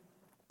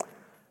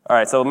All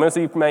right, so most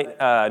of you might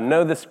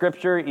know this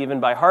scripture even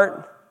by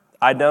heart.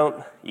 I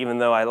don't, even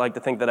though I like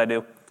to think that I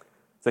do.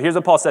 So here's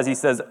what Paul says. He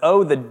says,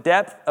 "Oh, the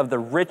depth of the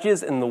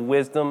riches and the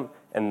wisdom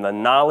and the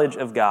knowledge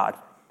of God.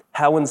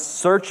 How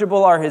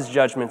unsearchable are his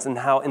judgments and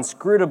how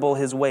inscrutable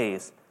his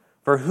ways.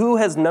 For who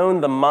has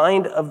known the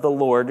mind of the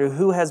Lord, or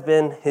who has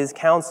been his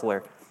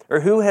counselor,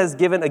 or who has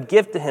given a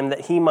gift to him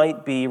that he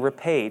might be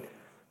repaid?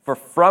 For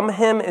from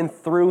him and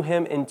through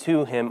him and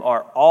to him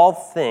are all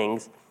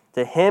things.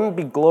 To him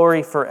be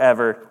glory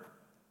forever.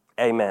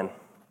 Amen."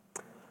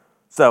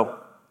 So,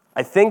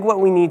 I think what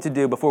we need to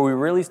do before we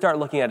really start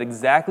looking at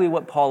exactly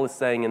what Paul is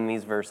saying in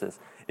these verses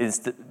is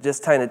to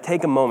just kind of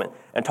take a moment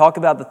and talk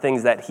about the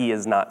things that he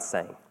is not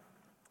saying.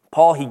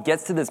 Paul, he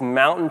gets to this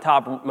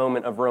mountaintop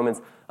moment of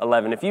Romans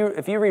 11. If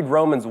you read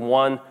Romans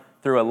 1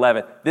 through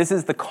 11, this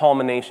is the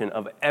culmination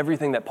of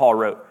everything that Paul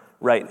wrote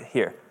right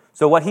here.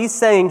 So what he's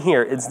saying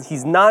here is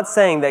he's not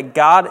saying that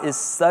God is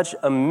such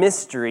a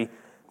mystery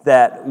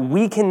that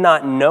we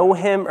cannot know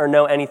him or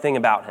know anything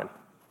about him.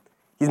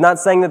 He's not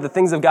saying that the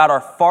things of God are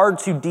far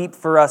too deep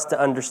for us to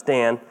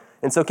understand.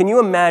 And so can you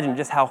imagine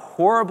just how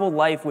horrible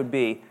life would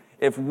be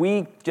if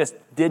we just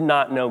did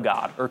not know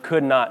God or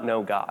could not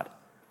know God?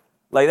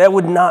 Like, that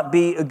would not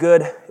be a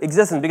good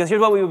existence, because here's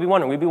what we would be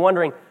wondering. We'd be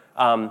wondering,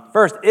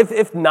 first,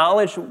 if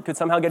knowledge could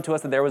somehow get to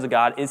us that there was a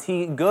God, is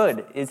he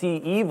good? Is he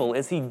evil?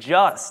 Is he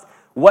just?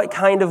 What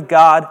kind of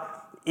God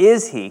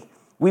is he?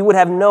 We would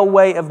have no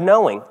way of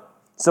knowing.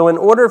 So in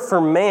order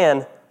for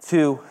man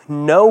to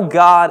know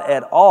God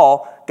at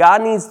all,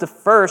 God needs to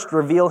first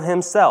reveal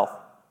himself.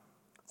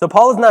 So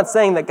Paul is not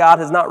saying that God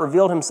has not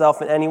revealed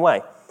himself in any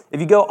way.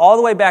 If you go all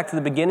the way back to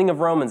the beginning of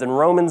Romans, in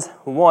Romans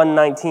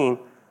 1:19,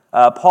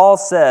 Paul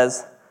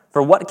says,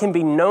 "For what can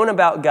be known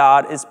about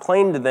God is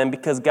plain to them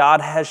because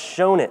God has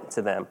shown it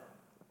to them."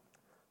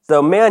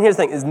 So man, here's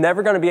the thing, is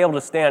never going to be able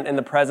to stand in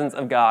the presence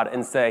of God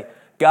and say,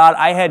 "God,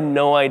 I had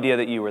no idea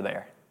that you were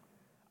there.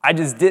 I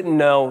just didn't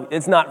know.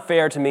 It's not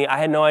fair to me. I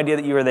had no idea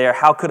that you were there.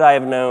 How could I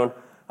have known?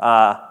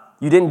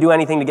 You didn't do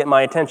anything to get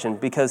my attention."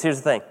 Because here's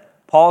the thing.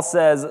 Paul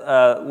says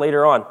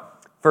later on,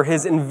 "For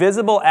his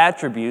invisible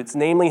attributes,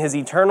 namely his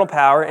eternal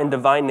power and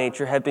divine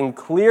nature, have been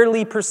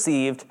clearly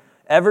perceived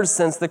ever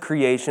since the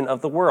creation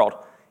of the world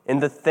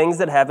in the things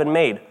that have been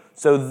made.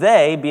 So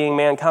they, being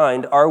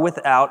mankind, are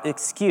without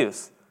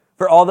excuse.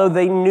 For although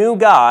they knew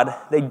God,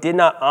 they did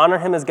not honor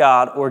him as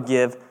God or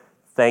give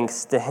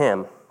thanks to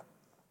him."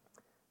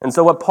 And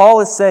so what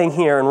Paul is saying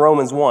here in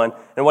Romans 1,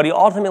 and what he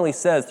ultimately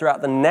says throughout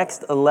the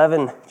next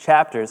 11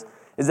 chapters,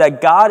 is that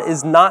God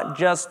is not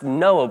just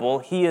knowable,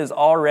 he is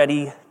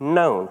already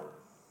known.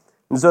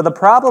 And so the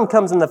problem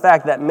comes in the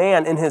fact that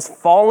man, in his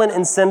fallen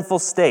and sinful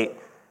state,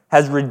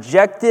 has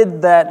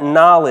rejected that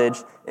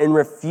knowledge and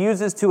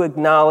refuses to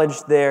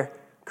acknowledge their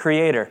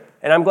Creator.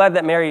 And I'm glad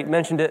that Mary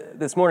mentioned it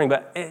this morning,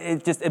 but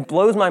it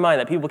blows my mind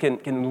that people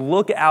can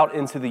look out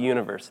into the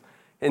universe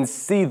and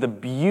see the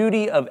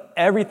beauty of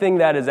everything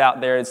that is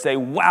out there and say,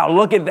 "Wow,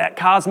 look at that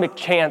cosmic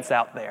chance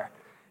out there."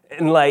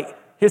 And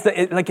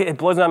it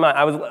blows my mind.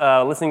 I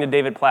was listening to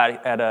David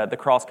Platt at the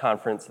Cross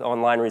Conference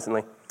online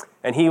recently,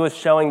 and he was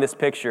showing this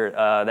picture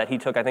that he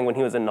took, I think, when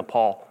he was in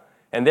Nepal.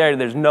 And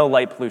there's no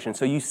light pollution,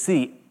 so you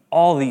see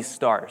all these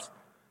stars.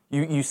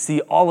 You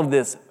see all of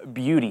this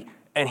beauty,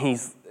 and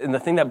the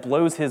thing that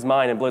blows his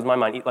mind and blows my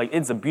mind, like,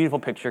 it's a beautiful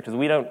picture because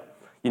we don't.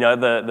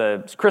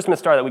 The Christmas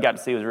star that we got to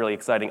see was really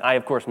exciting. I,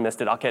 of course, missed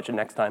it. I'll catch it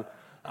next time.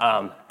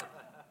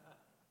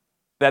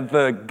 That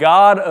the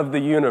God of the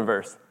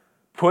universe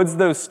puts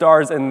those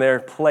stars in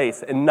their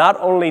place. And not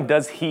only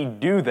does he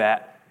do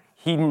that,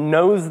 he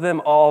knows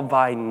them all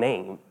by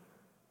name.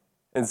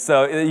 And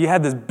so you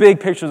have this big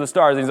picture of the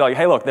stars, and he's like,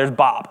 "Hey, look, there's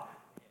Bob.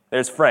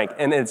 There's Frank."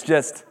 And it's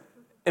just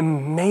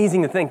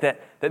amazing to think that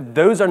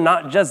those are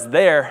not just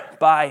there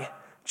by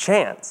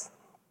chance.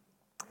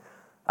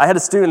 I had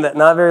a student that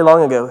not very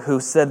long ago who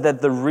said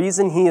that the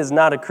reason he is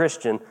not a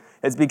Christian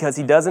is because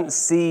he doesn't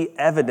see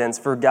evidence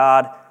for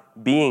God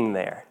being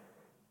there.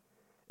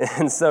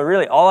 And so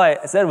really all I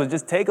said was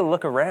just take a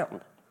look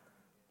around.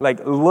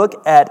 Like,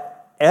 look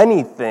at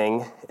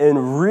anything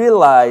and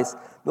realize,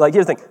 like,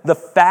 here's the thing, the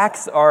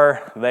facts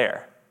are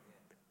there.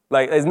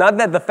 Like, it's not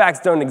that the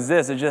facts don't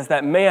exist, it's just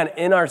that, man,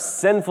 in our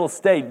sinful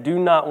state, do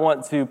not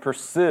want to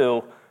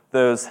pursue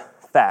those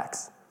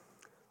facts.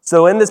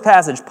 So in this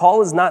passage,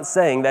 Paul is not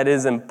saying that it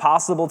is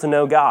impossible to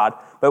know God,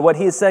 but what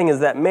he is saying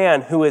is that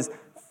man who is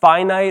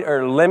finite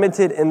or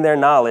limited in their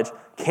knowledge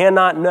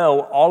cannot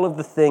know all of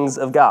the things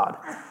of God.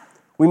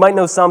 We might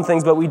know some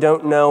things, but we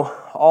don't know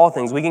all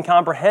things. We can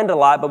comprehend a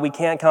lot, but we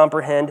can't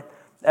comprehend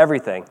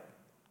everything.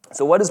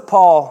 So what is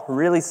Paul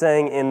really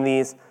saying in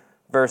these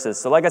verses?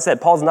 So like I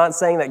said, Paul's not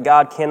saying that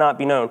God cannot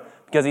be known,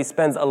 because he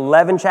spends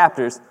 11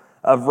 chapters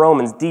of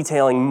Romans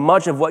detailing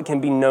much of what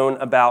can be known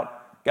about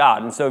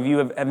God. And so if you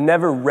have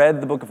never read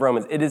the book of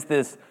Romans, it is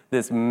this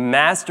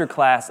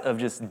masterclass of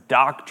just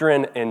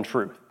doctrine and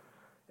truth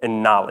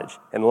and knowledge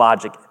and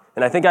logic.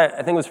 And I think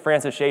it was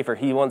Francis Schaeffer.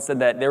 He once said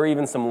that there were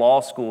even some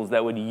law schools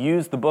that would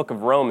use the book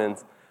of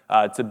Romans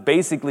to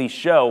basically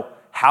show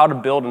how to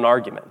build an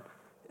argument.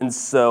 And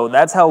so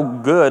that's how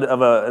good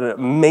of an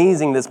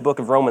amazing this book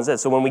of Romans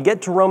is. So when we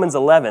get to Romans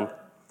 11,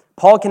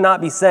 Paul cannot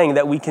be saying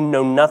that we can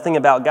know nothing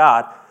about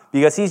God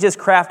because he's just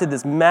crafted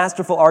this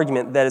masterful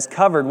argument that is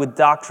covered with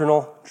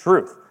doctrinal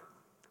truth.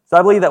 So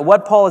I believe that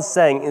what Paul is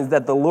saying is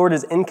that the Lord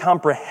is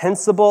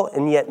incomprehensible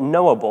and yet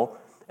knowable,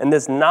 and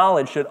this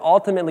knowledge should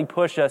ultimately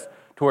push us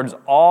towards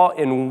awe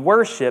and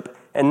worship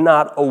and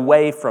not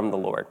away from the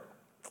Lord.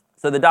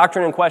 So the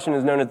doctrine in question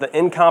is known as the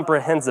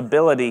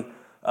incomprehensibility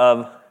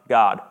of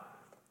God.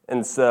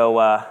 And so,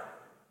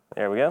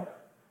 there we go.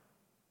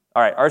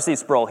 All right, R.C.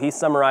 Sproul, he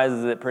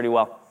summarizes it pretty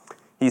well.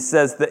 He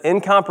says, the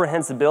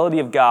incomprehensibility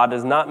of God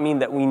does not mean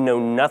that we know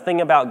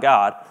nothing about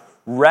God.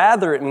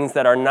 Rather, it means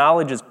that our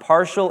knowledge is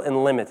partial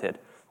and limited.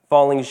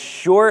 Falling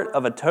short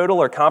of a total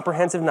or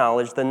comprehensive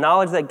knowledge, the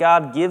knowledge that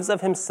God gives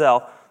of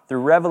himself through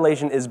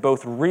revelation is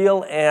both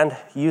real and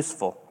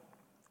useful.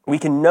 We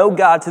can know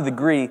God to the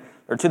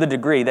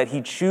degree that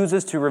he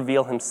chooses to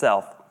reveal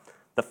himself.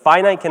 The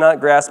finite cannot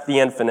grasp the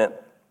infinite,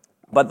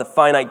 but the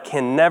finite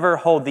can never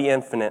hold the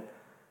infinite.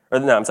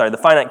 The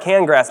finite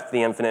can grasp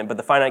the infinite, but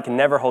the finite can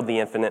never hold the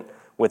infinite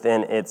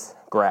within its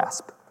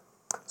grasp.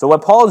 So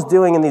what Paul is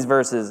doing in these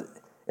verses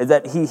is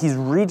that he's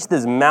reached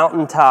this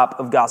mountaintop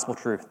of gospel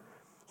truth.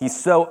 He's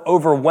so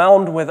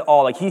overwhelmed with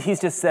awe. Like he's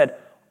just said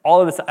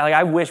all of this. Like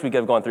I wish we could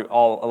have gone through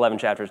all 11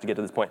 chapters to get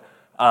to this point.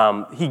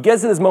 He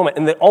gets to this moment,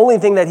 and the only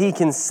thing that he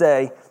can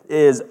say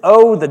is,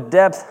 oh, the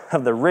depth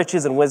of the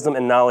riches and wisdom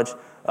and knowledge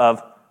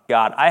of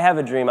God. I have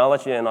a dream. I'll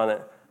let you in on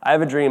it. I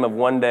have a dream of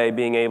one day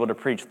being able to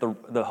preach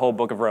the whole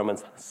book of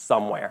Romans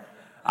somewhere.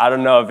 I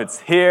don't know if it's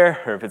here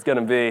or if it's going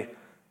to be,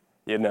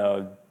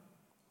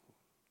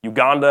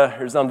 Uganda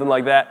or something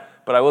like that.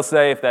 But I will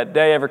say if that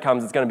day ever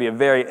comes, it's going to be a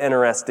very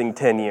interesting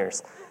 10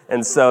 years.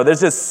 And so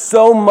there's just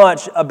so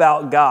much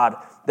about God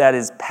that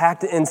is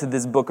packed into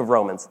this book of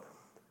Romans.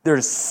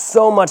 There's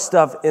so much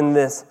stuff in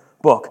this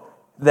book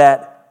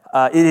that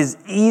it is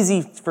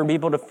easy for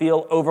people to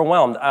feel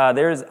overwhelmed. I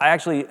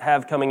actually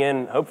have coming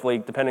in, hopefully,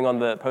 depending on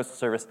the postal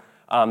service,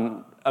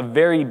 a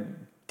very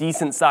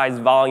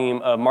decent-sized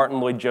volume of Martin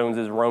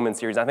Lloyd-Jones's Roman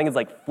series. I think it's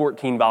like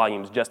 14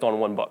 volumes just on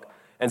one book.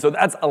 And so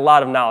that's a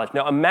lot of knowledge.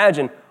 Now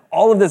imagine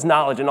all of this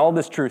knowledge and all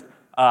this truth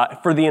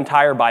for the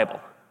entire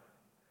Bible.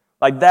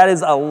 Like that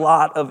is a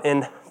lot of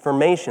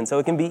information. So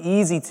it can be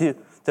easy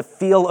to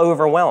feel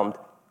overwhelmed.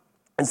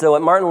 And so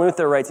what Martin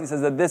Luther writes, he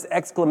says that this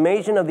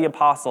exclamation of the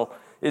apostle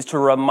is to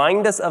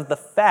remind us of the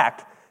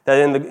fact that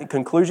in the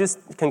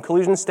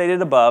conclusion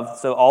stated above,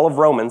 so all of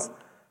Romans,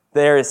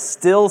 there is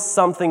still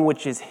something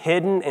which is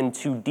hidden and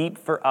too deep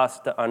for us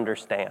to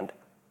understand.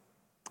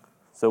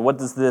 So what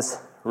does this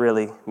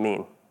really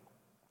mean?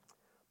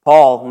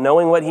 Paul,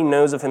 knowing what he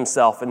knows of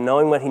himself and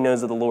knowing what he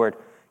knows of the Lord,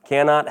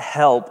 cannot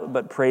help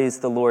but praise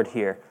the Lord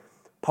here.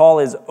 Paul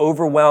is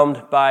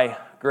overwhelmed by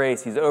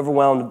grace. He's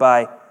overwhelmed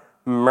by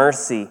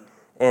mercy.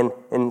 And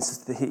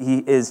he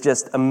is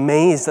just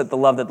amazed at the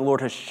love that the Lord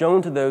has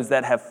shown to those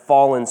that have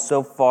fallen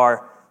so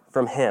far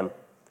from him.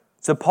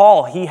 So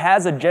Paul, he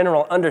has a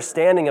general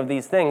understanding of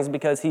these things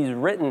because he's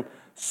written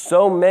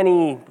so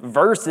many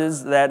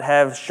verses that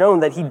have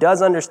shown that he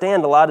does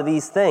understand a lot of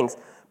these things,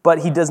 but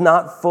he does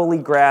not fully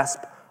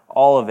grasp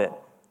all of it.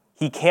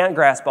 He can't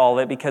grasp all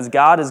of it because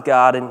God is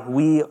God and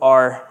we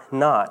are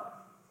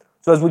not.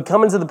 So as we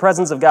come into the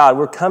presence of God,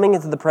 we're coming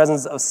into the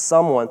presence of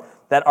someone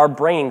that our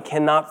brain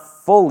cannot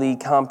fully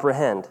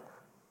comprehend.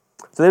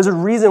 So there's a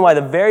reason why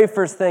the very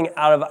first thing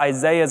out of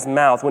Isaiah's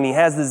mouth when he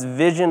has this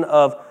vision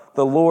of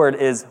the Lord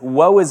is,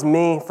 woe is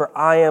me, for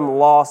I am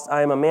lost.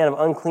 I am a man of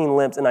unclean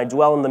lips, and I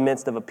dwell in the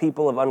midst of a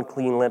people of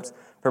unclean lips.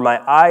 For my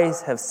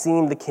eyes have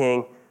seen the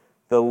King,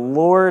 the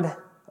Lord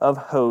of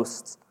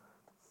hosts.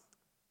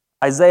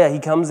 Isaiah, he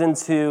comes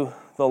into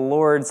the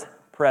Lord's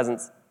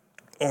presence,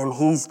 and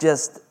he's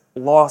just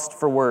lost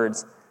for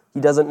words. He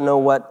doesn't know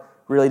what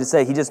really to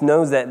say. He just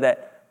knows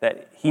that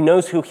he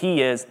knows who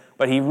he is,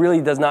 but he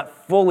really does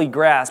not fully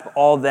grasp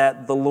all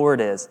that the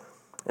Lord is.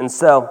 And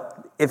so,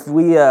 if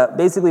we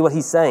basically what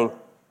he's saying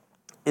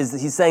is that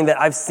he's saying that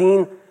I've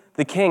seen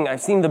the King, I've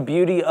seen the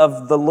beauty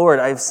of the Lord,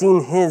 I've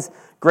seen his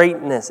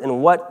greatness,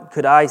 and what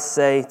could I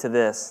say to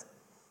this?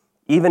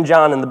 Even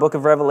John in the book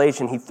of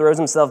Revelation, he throws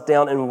himself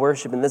down in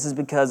worship, and this is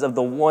because of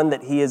the one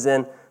that he is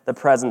in the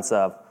presence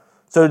of.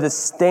 So to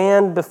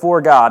stand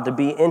before God, to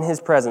be in his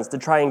presence, to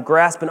try and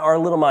grasp in our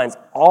little minds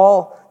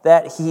all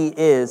that he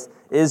is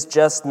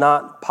just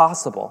not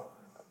possible.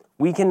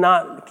 We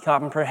cannot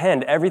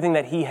comprehend everything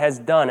that he has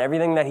done,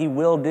 everything that he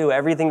will do,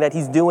 everything that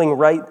he's doing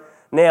right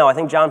now. I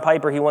think John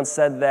Piper, he once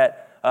said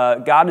that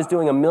God is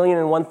doing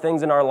 1,000,001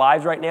 things in our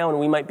lives right now, and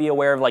we might be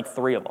aware of like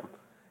 3 of them.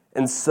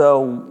 And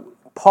so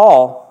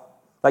Paul,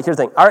 here's the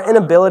thing, our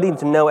inability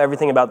to know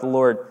everything about the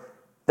Lord,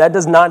 that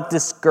does not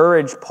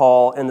discourage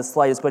Paul in the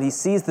slightest, but he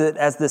sees it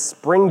as this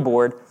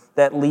springboard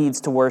that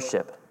leads to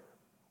worship.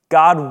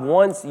 God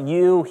wants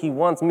you, he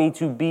wants me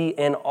to be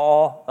in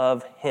awe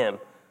of him.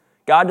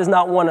 God does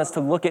not want us to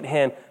look at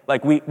him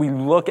like we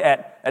look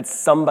at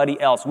somebody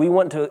else. He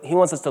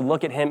wants us to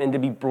look at him and to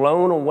be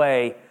blown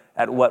away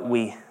at what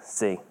we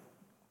see.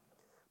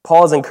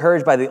 Paul is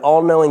encouraged by the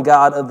all-knowing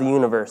God of the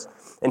universe,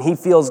 and he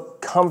feels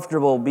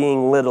comfortable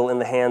being little in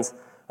the hands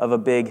of a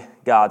big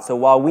God. So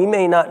while we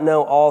may not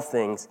know all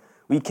things,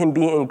 we can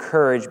be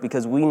encouraged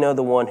because we know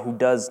the one who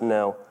does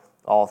know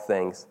all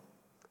things.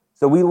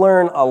 So we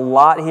learn a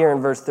lot here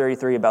in verse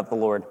 33 about the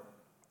Lord.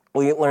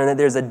 We learn that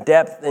there's a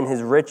depth in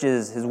his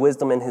riches, his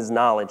wisdom, and his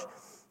knowledge.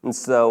 And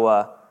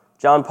so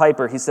John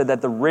Piper, he said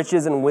that the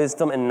riches and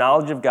wisdom and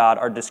knowledge of God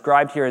are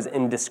described here as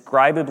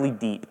indescribably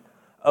deep.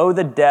 Oh,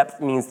 the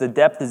depth means the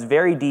depth is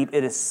very deep.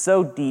 It is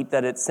so deep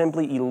that it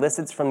simply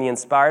elicits from the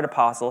inspired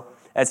apostle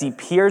as he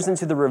peers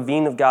into the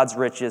ravine of God's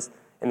riches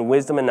and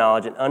wisdom and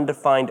knowledge, an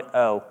undefined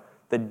oh.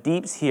 The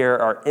deeps here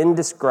are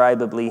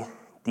indescribably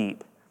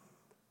deep.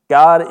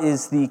 God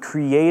is the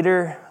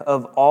creator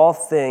of all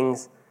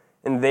things,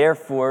 and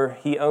therefore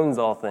he owns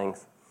all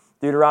things.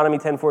 Deuteronomy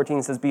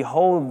 10:14 says,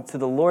 "Behold, to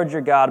the Lord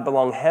your God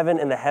belong heaven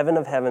and the heaven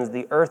of heavens,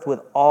 the earth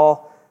with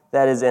all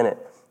that is in it."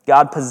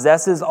 God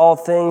possesses all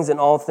things, and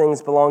all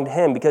things belong to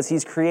him. Because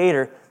he's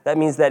creator, that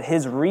means that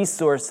his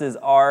resources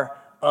are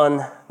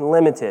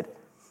unlimited.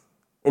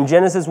 In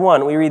Genesis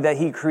 1, we read that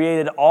he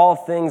created all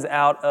things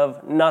out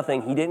of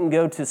nothing. He didn't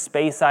go to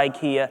space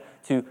IKEA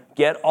to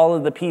get all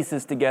of the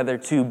pieces together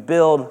to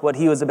build what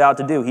he was about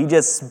to do. He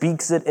just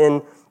speaks it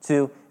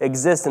into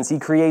existence. He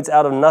creates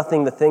out of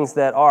nothing the things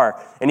that are.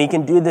 And he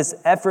can do this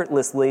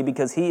effortlessly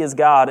because he is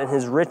God and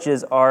his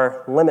riches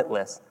are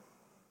limitless.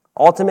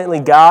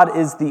 Ultimately, God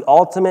is the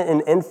ultimate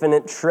and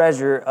infinite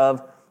treasure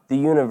of the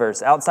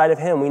universe. Outside of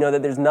him, we know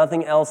that there's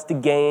nothing else to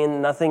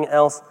gain, nothing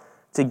else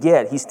to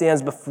get. He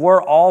stands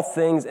before all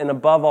things and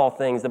above all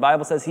things. The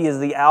Bible says he is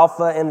the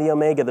Alpha and the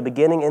Omega, the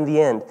beginning and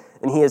the end,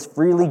 and he has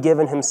freely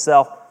given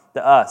himself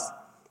to us.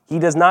 He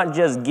does not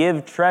just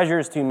give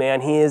treasures to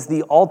man, he is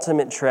the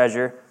ultimate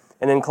treasure.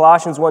 And in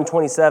Colossians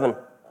 1:27,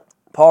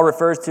 Paul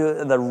refers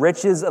to the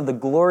riches of the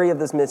glory of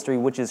this mystery,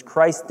 which is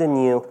Christ in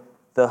you,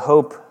 the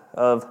hope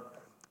of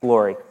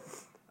glory.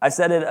 I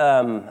said it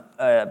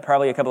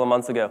probably a couple of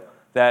months ago,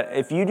 that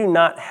if you do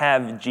not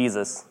have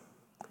Jesus,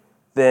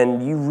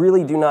 then you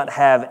really do not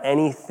have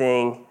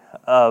anything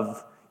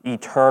of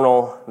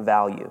eternal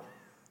value.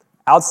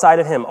 Outside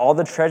of him, all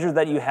the treasures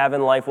that you have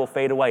in life will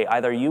fade away.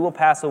 Either you will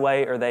pass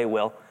away or they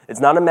will. It's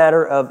not a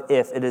matter of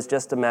if, it is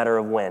just a matter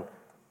of when.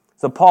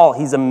 So Paul,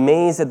 he's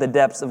amazed at the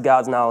depths of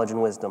God's knowledge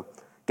and wisdom.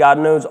 God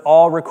knows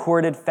all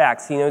recorded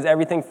facts. He knows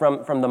everything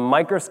from the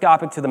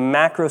microscopic to the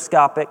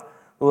macroscopic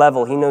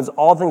level. He knows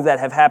all things that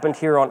have happened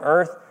here on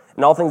earth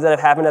and all things that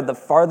have happened at the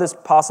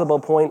farthest possible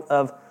point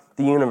of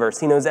the universe.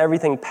 He knows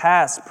everything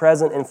past,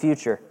 present, and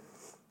future.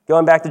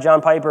 Going back to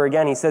John Piper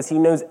again, he says he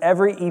knows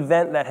every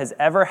event that has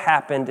ever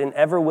happened and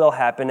ever will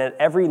happen at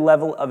every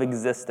level of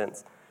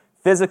existence,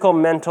 physical,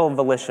 mental,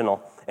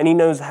 volitional. And he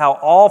knows how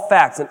all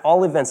facts and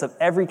all events of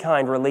every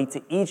kind relate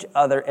to each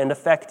other and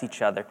affect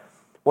each other.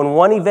 When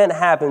one event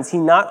happens, he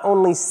not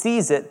only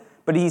sees it,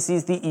 but he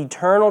sees the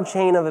eternal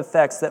chain of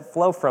effects that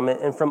flow from it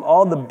and from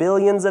all the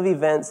billions of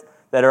events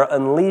that are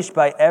unleashed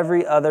by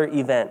every other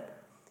event.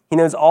 He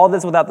knows all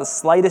this without the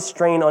slightest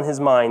strain on his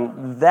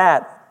mind.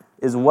 That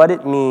is what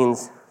it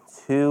means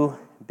to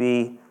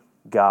be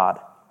God.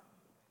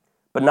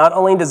 But not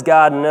only does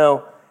God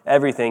know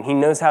everything, he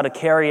knows how to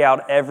carry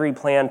out every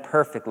plan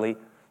perfectly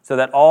so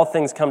that all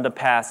things come to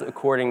pass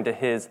according to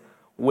his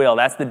will.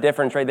 That's the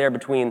difference right there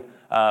between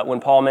when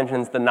Paul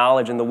mentions the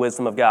knowledge and the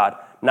wisdom of God.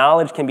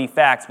 Knowledge can be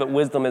facts, but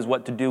wisdom is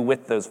what to do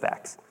with those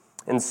facts.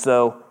 And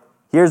so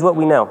here's what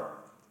we know.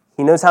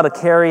 He knows how to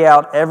carry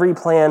out every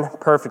plan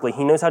perfectly.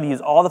 He knows how to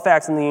use all the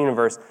facts in the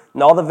universe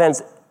and all the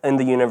events in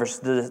the universe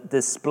to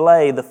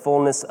display the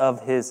fullness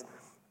of his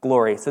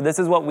glory. So this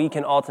is what we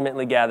can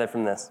ultimately gather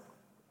from this.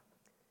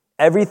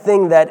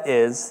 Everything that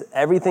is,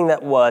 everything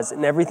that was,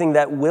 and everything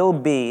that will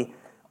be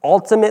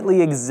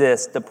ultimately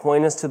exists to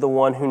point us to the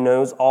one who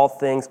knows all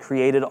things,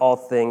 created all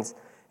things,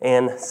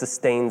 and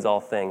sustains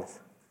all things.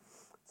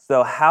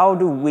 So how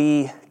do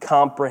we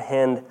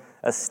comprehend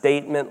a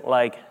statement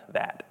like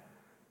that?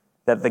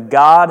 That the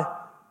God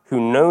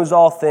who knows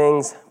all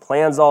things,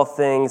 plans all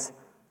things,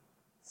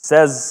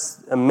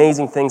 says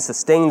amazing things,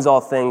 sustains all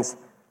things,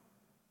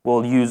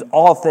 will use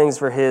all things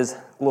for his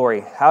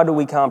glory. How do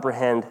we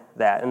comprehend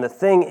that? And the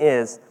thing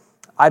is,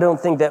 I don't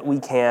think that we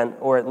can,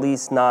 or at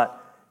least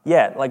not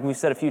yet. Like we've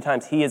said a few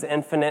times, he is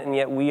infinite and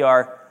yet we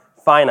are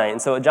finite.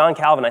 And so John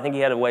Calvin, I think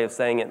he had a way of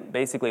saying it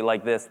basically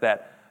like this,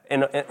 that,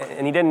 and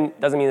he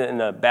doesn't mean it in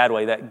a bad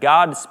way, that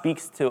God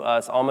speaks to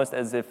us almost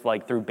as if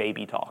like through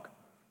baby talk.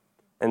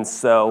 And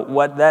so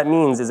what that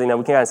means is, we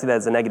can kind of see that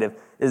as a negative,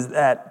 is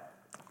that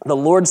the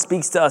Lord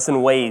speaks to us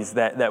in ways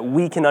that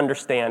we can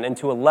understand and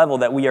to a level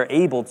that we are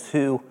able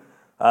to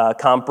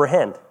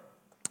comprehend.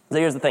 So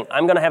here's the thing.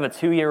 I'm going to have a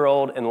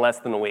 2-year-old in less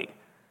than a week.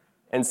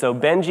 And so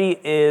Benji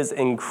is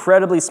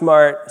incredibly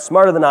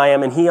smarter than I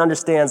am, and he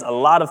understands a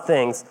lot of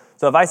things.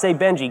 So if I say,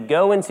 Benji,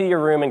 go into your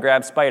room and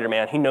grab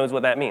Spider-Man, he knows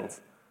what that means.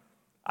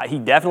 He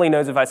definitely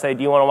knows if I say,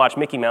 do you want to watch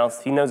Mickey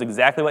Mouse? He knows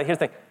exactly what. Here's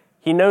the thing.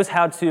 He knows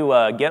how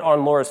to get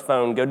on Laura's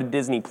phone, go to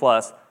Disney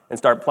Plus, and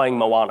start playing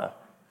Moana.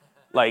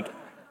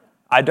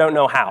 I don't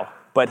know how,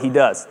 but he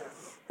does.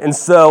 And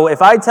so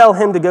if I tell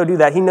him to go do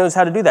that, he knows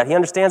how to do that. He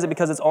understands it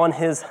because it's on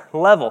his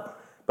level.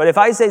 But if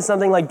I say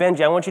something like,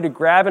 Benji, I want you to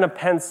grab a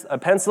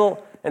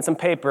pencil and some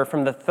paper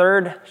from the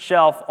third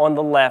shelf on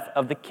the left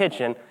of the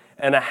kitchen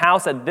and a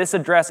house at this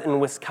address in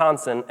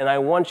Wisconsin, and I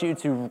want you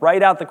to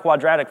write out the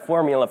quadratic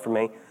formula for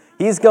me,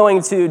 he's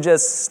going to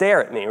just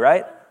stare at me,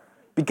 right?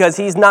 Because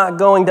he's not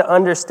going to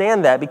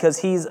understand that because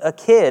he's a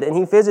kid and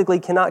he physically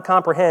cannot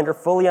comprehend or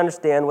fully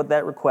understand what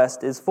that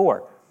request is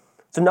for.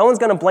 So no one's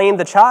going to blame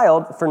the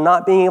child for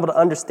not being able to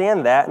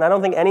understand that, and I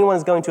don't think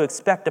anyone's going to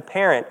expect a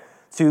parent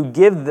to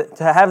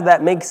have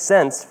that make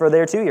sense for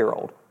their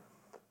 2-year-old.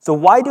 So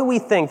why do we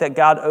think that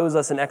God owes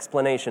us an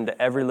explanation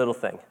to every little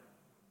thing?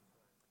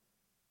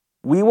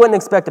 We wouldn't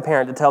expect a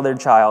parent to tell their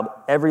child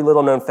every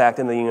little known fact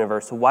in the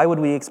universe. So why would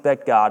we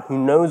expect God, who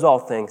knows all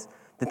things,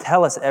 to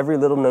tell us every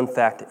little known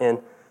fact in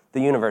the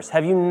universe?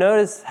 Have you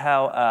noticed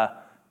how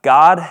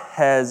God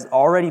has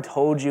already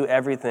told you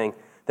everything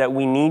that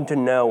we need to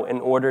know in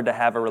order to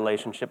have a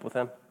relationship with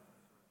him?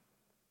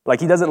 Like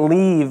he doesn't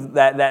leave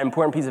that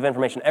important piece of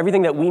information.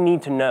 Everything that we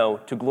need to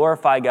know to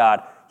glorify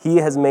God, he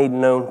has made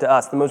known to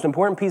us. The most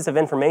important piece of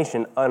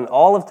information on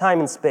all of time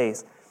and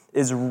space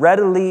is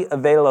readily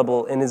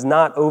available and is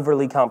not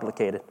overly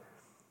complicated.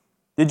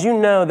 Did you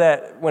know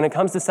that when it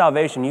comes to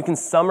salvation, you can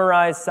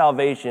summarize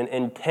salvation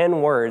in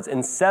 10 words,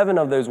 and 7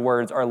 of those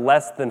words are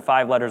less than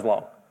 5 letters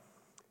long?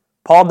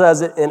 Paul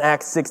does it in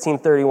Acts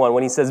 16:31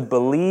 when he says,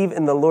 "Believe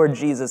in the Lord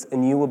Jesus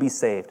and you will be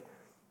saved."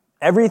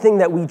 Everything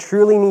that we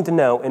truly need to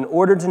know in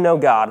order to know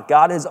God,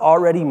 God has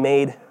already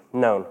made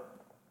known.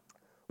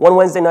 One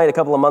Wednesday night a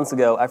couple of months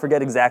ago, I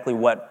forget exactly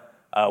what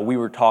we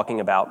were talking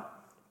about,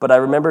 but I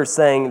remember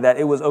saying that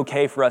it was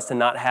okay for us to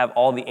not have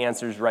all the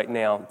answers right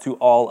now to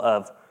all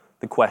of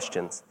the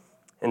questions.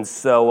 And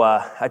so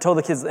I told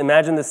the kids,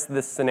 imagine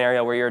this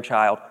scenario where you're a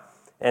child,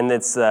 and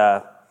it's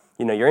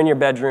you're in your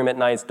bedroom at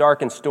night, it's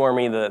dark and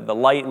stormy, the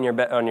light in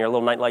on your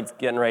little night light's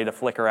getting ready to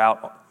flicker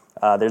out.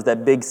 There's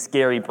that big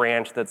scary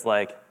branch that's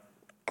like,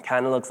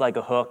 kind of looks like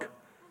a hook,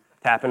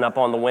 tapping up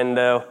on the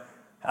window.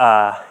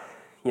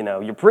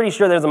 You're pretty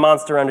sure there's a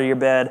monster under your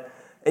bed,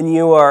 and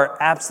you are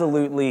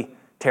absolutely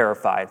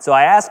terrified. So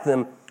I asked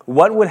them,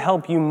 what would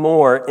help you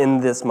more in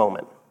this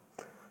moment?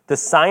 To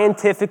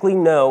scientifically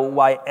know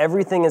why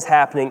everything is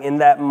happening in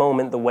that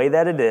moment the way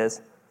that it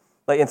is.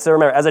 And so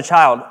remember, as a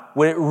child,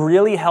 would it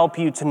really help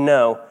you to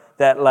know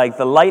that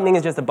the lightning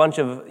is just a bunch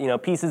of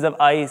pieces of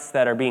ice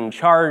that are being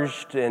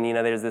charged, and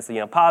there's this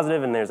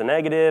positive and there's a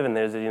negative, and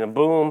there's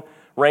boom,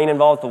 rain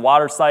involves the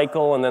water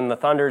cycle, and then the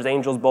thunder is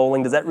angels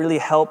bowling. Does that really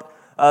help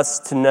us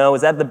to know?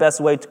 Is that the best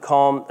way to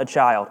calm a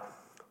child?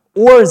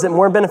 Or is it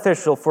more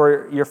beneficial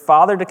for your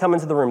father to come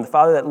into the room, the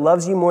father that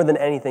loves you more than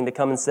anything, to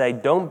come and say,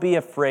 "Don't be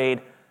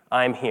afraid,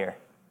 I'm here"?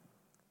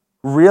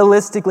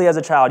 Realistically, as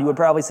a child, you would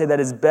probably say that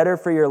it's better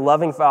for your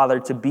loving father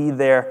to be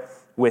there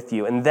with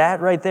you. And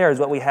that right there is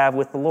what we have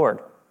with the Lord.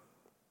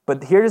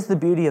 But here's the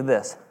beauty of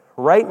this.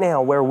 Right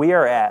now, where we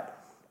are at,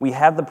 we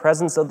have the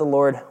presence of the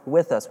Lord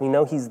with us. We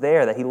know he's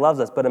there, that he loves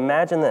us. But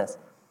imagine this,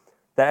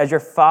 that as your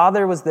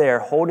father was there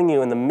holding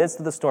you in the midst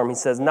of the storm, he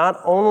says,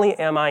 not only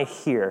am I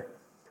here,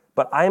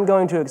 but I'm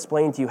going to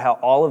explain to you how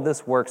all of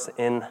this works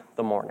in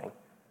the morning.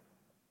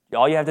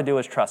 All you have to do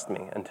is trust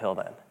me until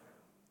then.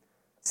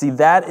 See,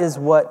 that is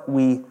what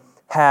we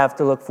have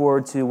to look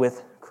forward to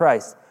with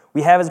Christ.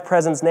 We have his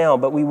presence now,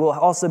 but we will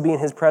also be in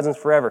his presence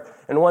forever.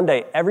 And one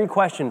day, every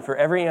question for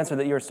every answer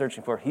that you're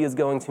searching for, he is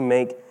going to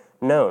make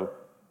known.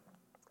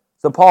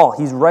 So Paul,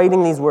 he's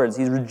writing these words.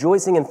 He's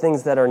rejoicing in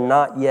things that are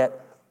not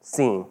yet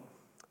seen.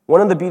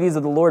 One of the beauties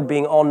of the Lord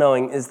being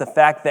all-knowing is the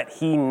fact that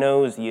he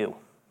knows you.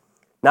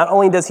 Not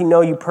only does he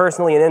know you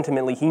personally and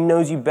intimately, he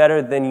knows you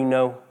better than you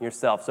know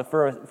yourself. So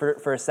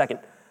for a second,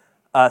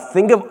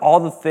 think of all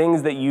the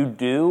things that you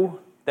do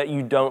that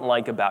you don't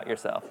like about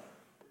yourself.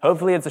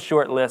 Hopefully it's a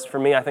short list. For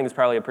me, I think it's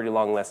probably a pretty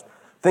long list.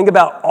 Think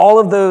about all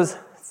of those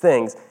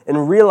things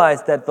and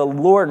realize that the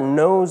Lord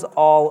knows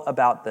all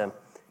about them.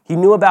 He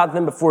knew about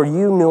them before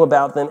you knew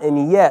about them,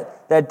 and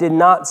yet that did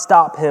not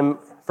stop him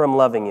from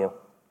loving you.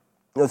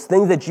 Those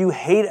things that you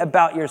hate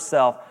about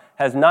yourself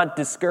has not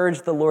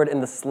discouraged the Lord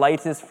in the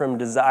slightest from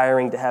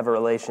desiring to have a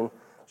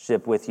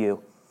relationship with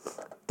you.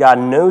 God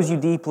knows you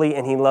deeply,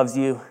 and he loves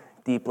you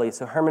deeply.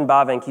 So Herman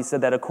Bavinck, he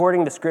said that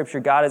according to Scripture,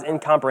 God is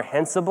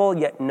incomprehensible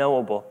yet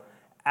knowable,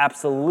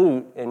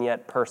 absolute and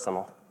yet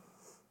personal.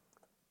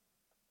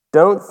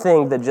 Don't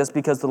think that just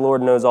because the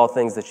Lord knows all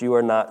things that you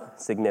are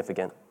not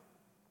significant.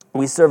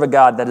 We serve a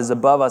God that is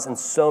above us in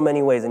so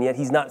many ways, and yet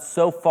he's not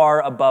so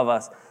far above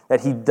us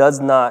that he does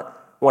not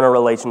want a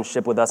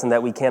relationship with us and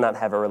that we cannot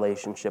have a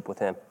relationship with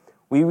him.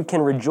 We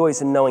can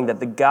rejoice in knowing that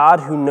the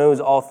God who knows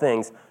all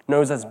things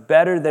knows us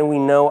better than we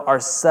know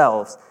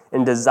ourselves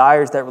and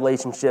desires that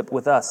relationship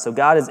with us. So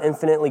God is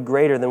infinitely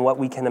greater than what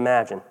we can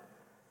imagine.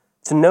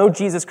 To know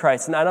Jesus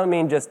Christ, and I don't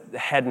mean just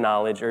head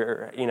knowledge,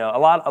 or a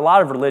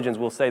lot of religions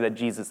will say that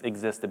Jesus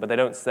existed, but they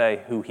don't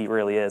say who he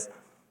really is.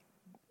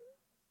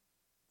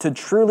 To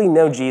truly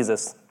know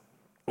Jesus,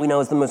 we know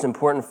is the most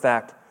important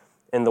fact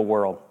in the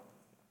world.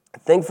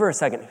 Think for a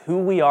second who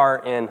we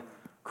are in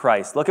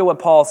Christ. Look at what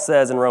Paul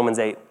says in Romans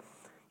 8.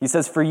 He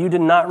says, "For you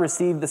did not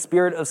receive the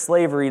spirit of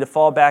slavery to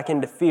fall back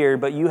into fear,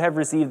 but you have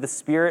received the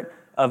spirit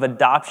of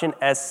adoption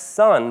as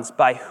sons,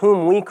 by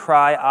whom we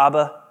cry,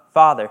 Abba,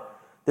 Father.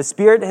 The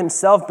Spirit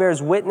himself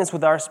bears witness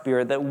with our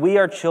spirit that we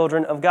are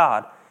children of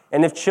God.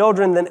 And if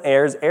children, then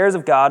heirs, heirs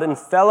of God, and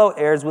fellow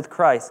heirs with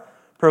Christ,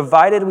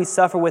 provided we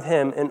suffer with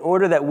him, in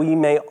order that we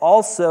may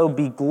also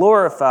be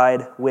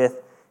glorified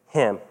with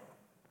him."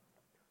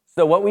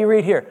 So what we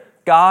read here,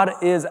 God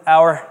is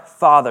our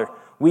Father.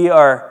 We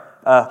are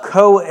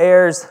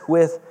co-heirs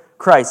with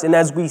Christ. And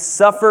as we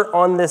suffer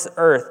on this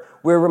earth,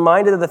 we're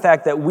reminded of the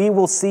fact that we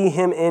will see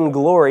him in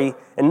glory,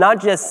 and not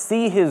just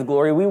see his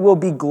glory, we will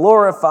be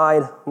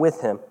glorified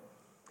with him.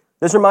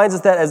 This reminds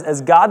us that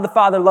as God the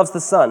Father loves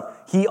the Son,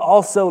 he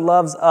also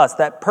loves us.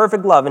 That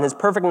perfect love and his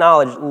perfect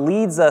knowledge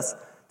leads us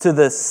to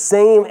the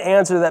same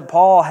answer that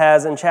Paul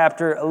has in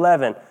chapter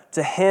 11.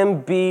 To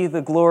him be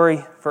the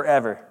glory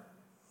forever.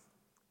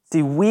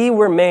 See, we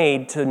were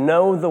made to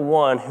know the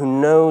one who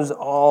knows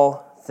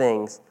all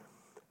things.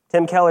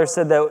 Tim Keller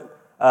said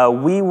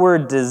that we were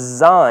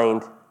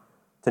designed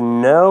to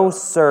know,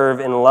 serve,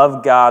 and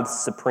love God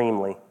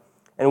supremely.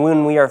 And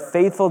when we are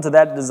faithful to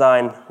that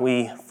design,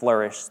 we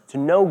flourish. To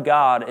know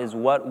God is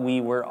what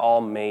we were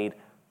all made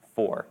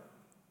for.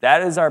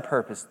 That is our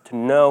purpose, to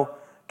know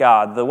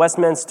God. The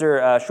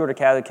Westminster Shorter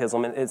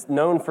Catechism is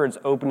known for its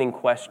opening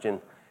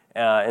question.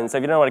 And so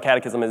if you don't know what a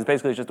catechism is, it's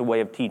basically just a way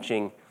of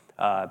teaching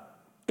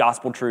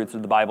gospel truths or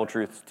the Bible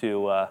truths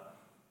to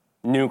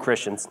new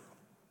Christians.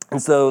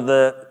 And so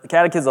the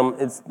catechism,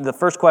 it's the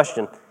first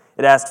question.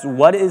 It asks,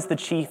 what is the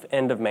chief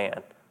end of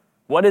man?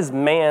 What is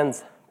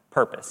man's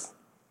purpose?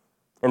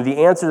 And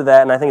the answer to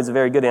that, and I think it's a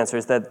very good answer,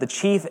 is that the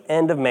chief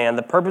end of man,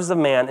 the purpose of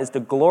man, is to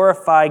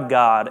glorify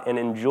God and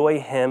enjoy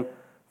him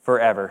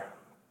forever.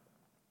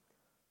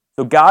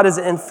 So God is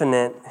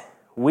infinite,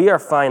 we are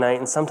finite,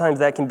 and sometimes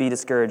that can be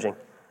discouraging.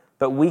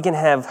 But we can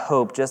have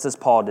hope just as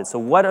Paul did. So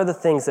what are the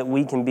things that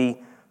we can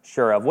be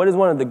sure of? What is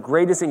one of the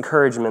greatest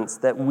encouragements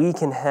that we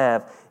can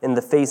have in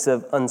the face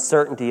of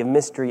uncertainty, of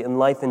mystery, and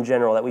life in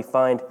general that we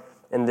find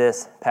in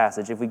this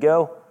passage? If we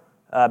go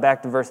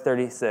back to verse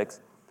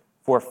 36,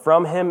 "For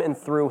from him and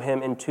through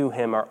him and to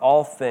him are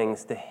all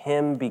things, to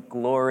him be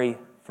glory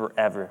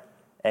forever.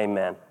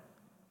 Amen."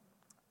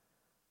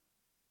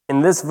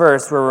 In this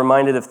verse, we're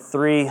reminded of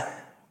three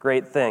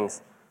great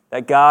things.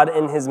 That God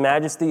in his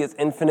majesty is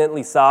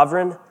infinitely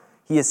sovereign,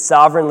 he is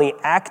sovereignly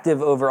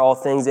active over all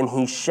things, and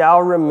he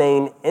shall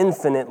remain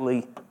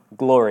infinitely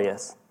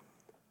glorious.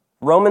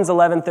 Romans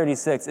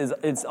 11:36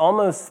 it's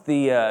almost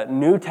the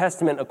New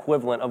Testament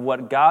equivalent of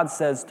what God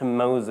says to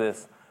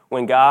Moses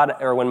when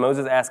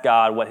Moses asked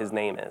God what his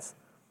name is.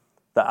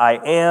 The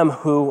I am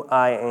who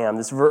I am.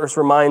 This verse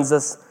reminds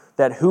us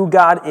that who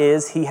God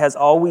is, he has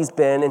always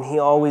been and he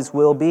always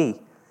will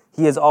be.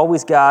 He is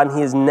always God, and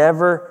he is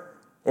never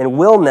and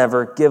will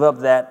never give up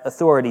that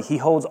authority. He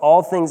holds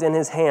all things in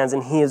his hands,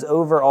 and he is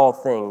over all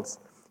things.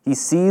 He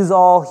sees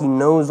all, he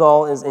knows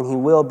all, and he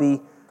will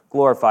be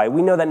glorified.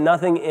 We know that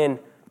nothing in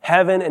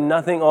heaven and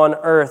nothing on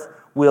earth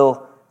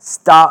will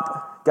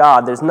stop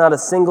God. There's not a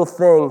single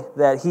thing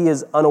that he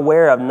is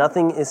unaware of.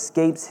 Nothing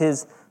escapes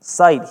his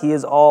sight. He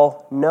is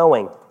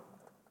all-knowing.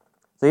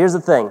 So here's the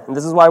thing, and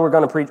this is why I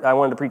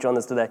wanted to preach on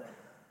this today.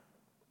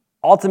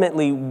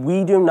 Ultimately,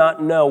 we do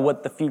not know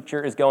what the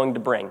future is going to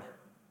bring.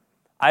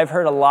 I've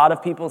heard a lot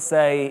of people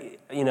say,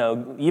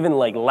 even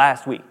like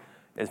last week,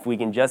 if we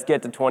can just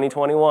get to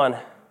 2021,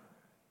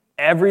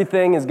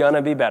 everything is going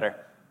to be better.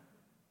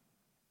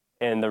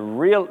 And the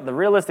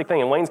realistic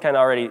thing, and Wayne's kind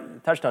of already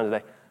touched on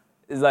today,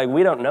 is like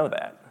we don't know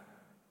that.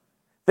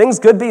 Things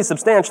could be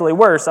substantially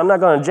worse. I'm not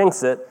going to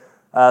jinx it,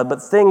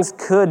 but things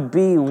could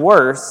be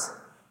worse.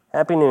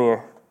 Happy New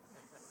Year.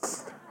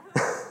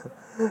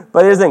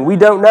 But here's the thing, we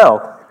don't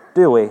know,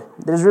 do we?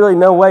 There's really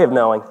no way of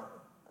knowing.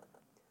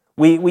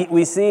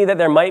 We see that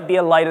there might be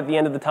a light at the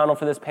end of the tunnel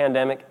for this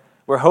pandemic.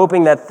 We're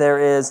hoping that there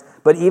is,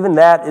 but even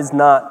that is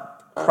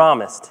not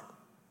promised.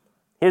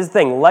 Here's the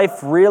thing, life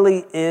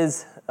really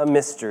is a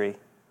mystery.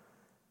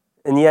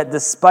 And yet,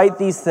 despite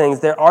these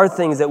things, there are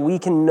things that we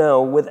can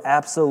know with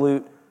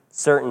absolute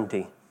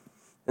certainty.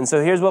 And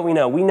so here's what we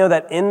know. We know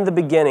that in the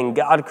beginning,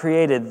 God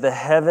created the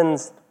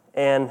heavens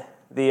and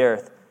the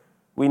earth.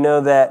 We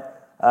know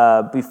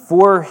that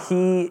before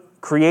he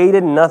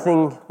created,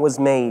 nothing was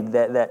made,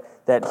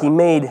 that he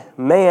made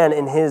man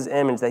in his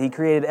image, that he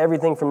created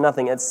everything from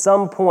nothing. At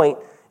some point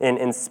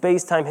in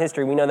space-time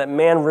history, we know that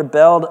man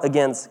rebelled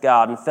against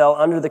God and fell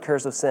under the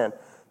curse of sin.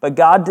 But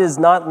God does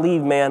not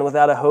leave man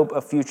without a hope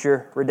of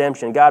future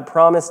redemption. God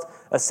promised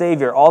a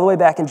Savior all the way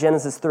back in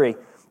Genesis 3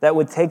 that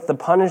would take the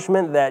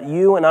punishment that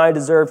you and I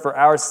deserve for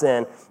our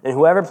sin, and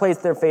whoever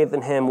placed their faith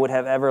in him would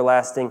have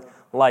everlasting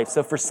life.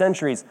 So for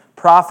centuries,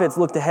 prophets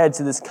looked ahead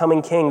to this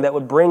coming king that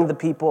would bring the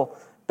people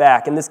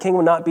back. And this king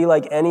would not be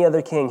like any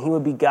other king. He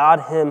would be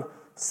God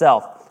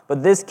himself.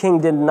 But this king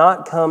did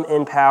not come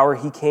in power.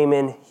 He came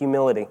in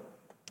humility.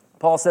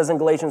 Paul says in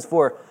Galatians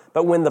 4,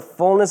 "But when the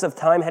fullness of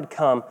time had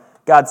come,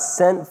 God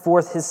sent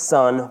forth his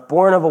Son,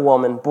 born of a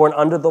woman, born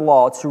under the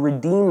law, to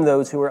redeem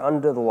those who were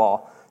under the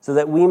law, so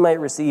that we might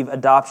receive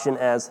adoption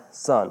as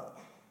son.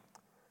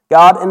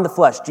 God in the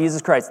flesh,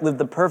 Jesus Christ, lived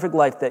the perfect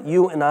life that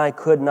you and I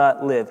could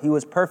not live. He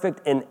was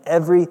perfect in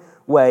every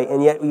way,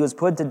 and yet he was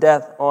put to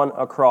death on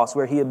a cross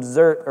where he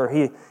absorbed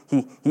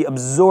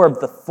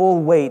the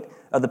full weight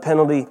of the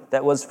penalty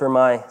that was for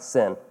my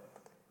sin.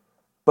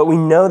 But we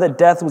know that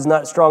death was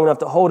not strong enough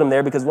to hold him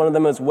there, because one of the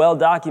most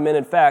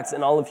well-documented facts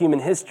in all of human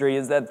history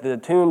is that the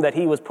tomb that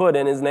he was put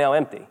in is now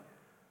empty.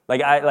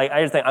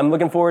 I just think I'm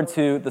looking forward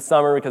to the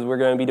summer because we're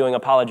going to be doing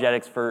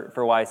apologetics for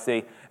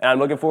YC, and I'm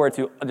looking forward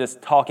to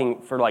just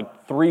talking for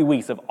 3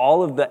 weeks of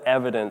all of the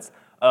evidence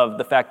of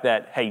the fact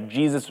that, hey,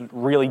 Jesus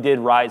really did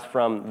rise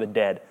from the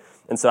dead.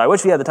 And so I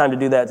wish we had the time to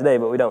do that today,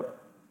 but we don't.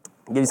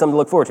 I'll give you something to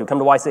look forward to. Come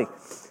to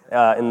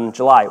YC in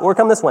July, or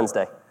come this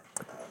Wednesday.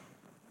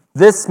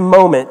 This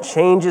moment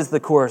changes the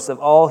course of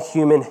all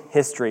human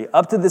history.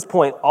 Up to this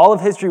point, all of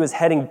history was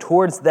heading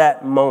towards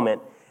that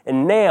moment,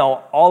 and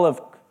now all of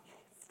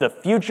the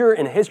future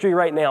in history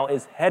right now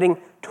is heading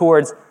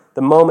towards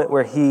the moment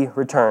where he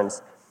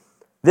returns.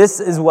 This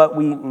is what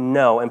we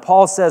know. And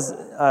Paul says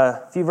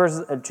 2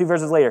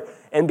 verses later,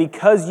 "And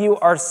because you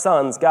are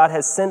sons, God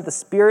has sent the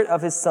Spirit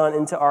of his Son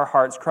into our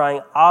hearts,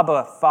 crying,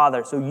 'Abba,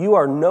 Father.' So you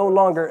are no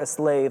longer a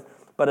slave,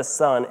 but a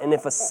son. And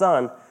if a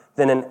son,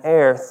 then an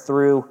heir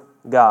through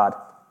God."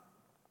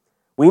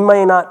 We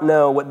may not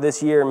know what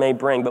this year may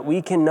bring, but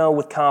we can know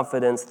with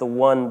confidence the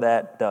one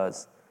that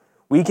does.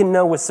 We can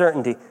know with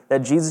certainty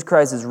that Jesus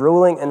Christ is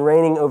ruling and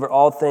reigning over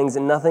all things,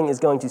 and nothing is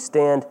going to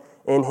stand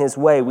in his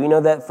way. We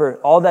know that for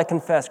all that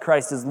confess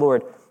Christ as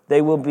Lord,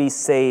 they will be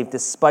saved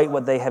despite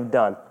what they have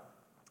done.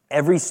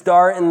 Every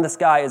star in the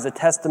sky is a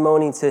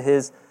testimony to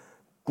his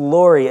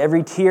glory.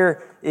 Every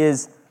tear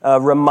is a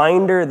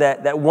reminder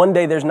that one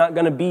day there's not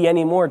going to be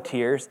any more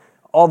tears.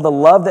 All the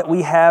love that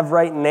we have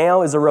right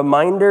now is a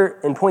reminder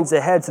and points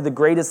ahead to the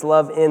greatest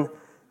love in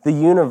the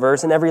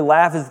universe, and every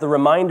laugh is the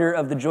reminder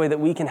of the joy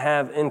that we can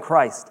have in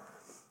Christ.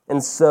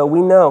 And so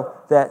we know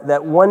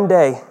that one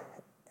day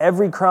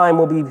every crime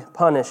will be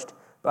punished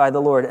by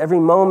the Lord. Every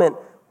moment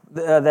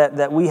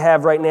that we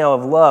have right now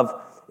of love,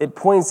 it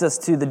points us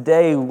to the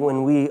day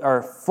when we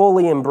are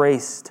fully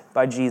embraced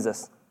by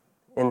Jesus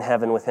in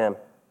heaven with him.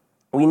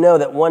 We know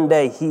that one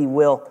day he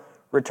will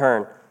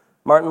return.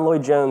 Martin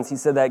Lloyd-Jones, he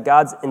said that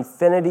God's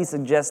infinity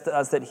suggests to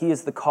us that he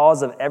is the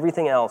cause of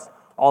everything else.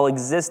 All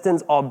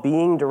existence, all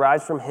being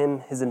derives from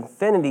him. His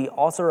infinity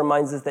also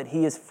reminds us that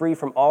he is free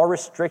from all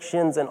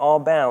restrictions and all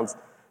bounds.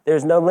 There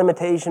is no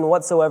limitation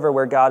whatsoever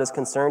where God is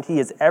concerned. He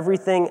is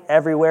everything,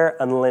 everywhere,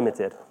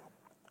 unlimited.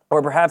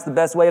 Or perhaps the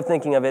best way of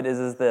thinking of it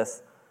is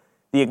this: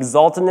 the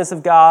exaltedness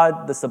of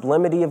God, the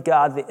sublimity of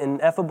God, the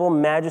ineffable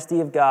majesty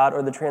of God,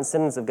 or the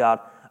transcendence of God.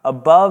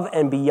 Above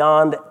and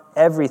beyond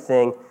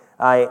everything,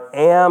 I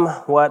am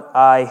what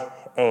I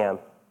am.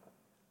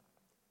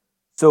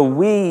 So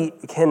we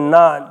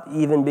cannot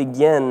even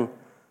begin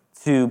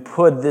to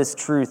put this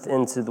truth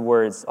into the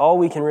words. All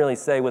we can really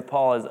say with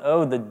Paul is,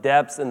 oh, the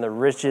depths and the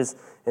riches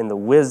and the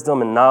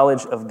wisdom and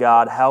knowledge of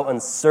God, how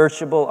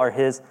unsearchable are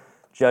his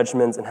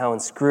judgments and how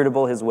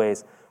inscrutable his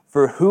ways.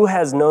 For who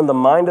has known the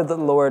mind of the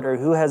Lord, or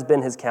who has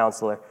been his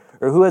counselor,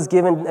 or who has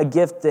given a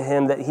gift to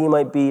him that he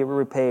might be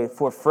repaid?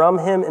 For from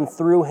him and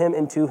through him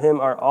and to him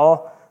are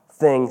all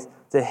things.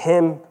 To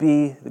him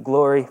be the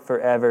glory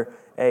forever.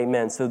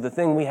 Amen. So the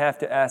thing we have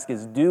to ask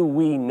is, do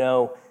we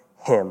know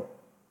him?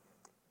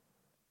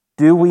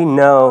 Do we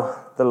know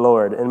the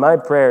Lord? And my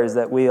prayer is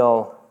that we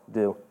all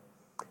do.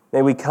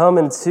 May we come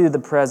into the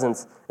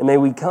presence, and may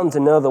we come to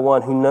know the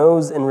one who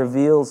knows and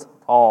reveals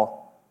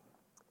all.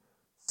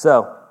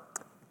 So,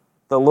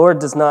 the Lord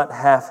does not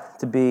have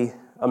to be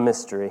a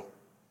mystery.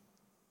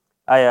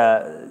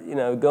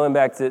 Going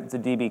back to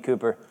D.B.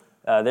 Cooper,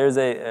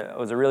 it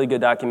was a really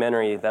good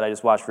documentary that I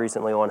just watched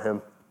recently on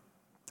him.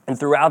 And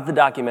throughout the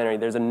documentary,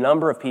 there's a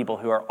number of people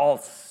who are all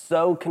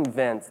so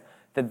convinced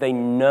that they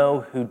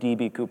know who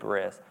D.B. Cooper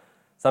is.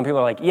 Some people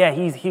are like, yeah,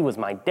 he was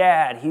my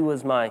dad, he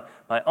was my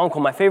uncle.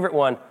 My favorite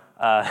one,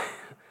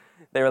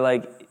 they were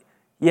like,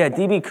 yeah,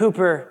 D.B.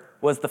 Cooper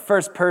was the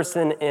first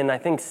person in, I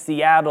think,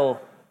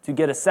 Seattle to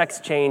get a sex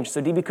change.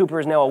 So D.B. Cooper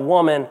is now a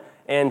woman,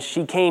 and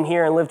she came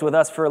here and lived with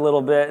us for a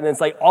little bit. And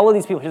it's like all of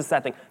these people, here's the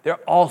sad thing, they're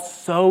all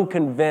so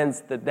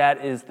convinced that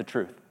that is the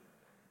truth.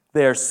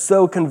 They're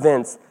so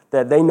convinced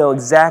that they know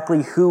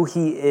exactly who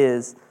he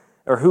is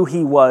or who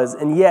he was,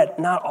 and yet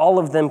not all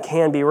of them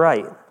can be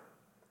right.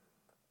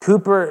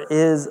 Cooper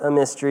is a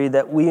mystery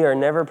that we are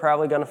never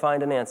probably going to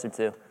find an answer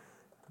to,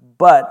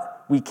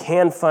 but we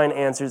can find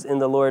answers in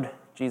the Lord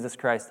Jesus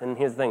Christ. And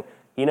here's the thing,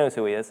 he knows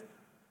who he is.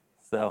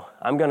 So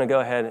I'm going to go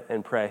ahead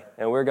and pray,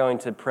 and we're going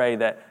to pray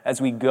that as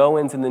we go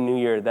into the new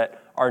year,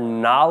 that our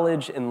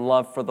knowledge and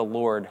love for the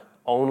Lord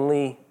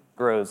only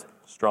grows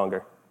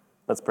stronger.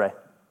 Let's pray.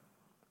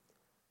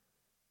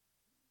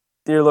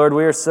 Dear Lord,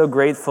 we are so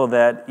grateful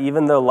that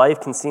even though life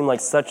can seem like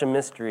such a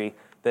mystery,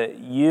 that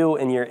you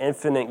in your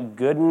infinite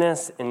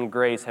goodness and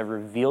grace have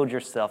revealed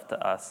yourself to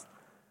us.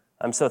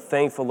 I'm so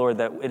thankful, Lord,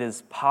 that it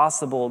is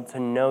possible to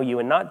know you,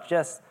 and not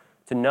just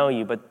to know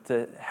you, but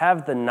to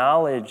have the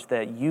knowledge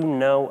that you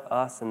know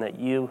us and that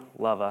you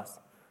love us.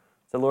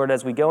 So, Lord,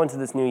 as we go into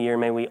this new year,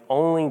 may we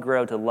only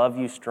grow to love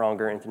you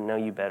stronger and to know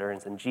you better. And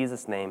it's in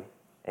Jesus' name,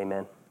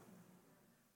 amen.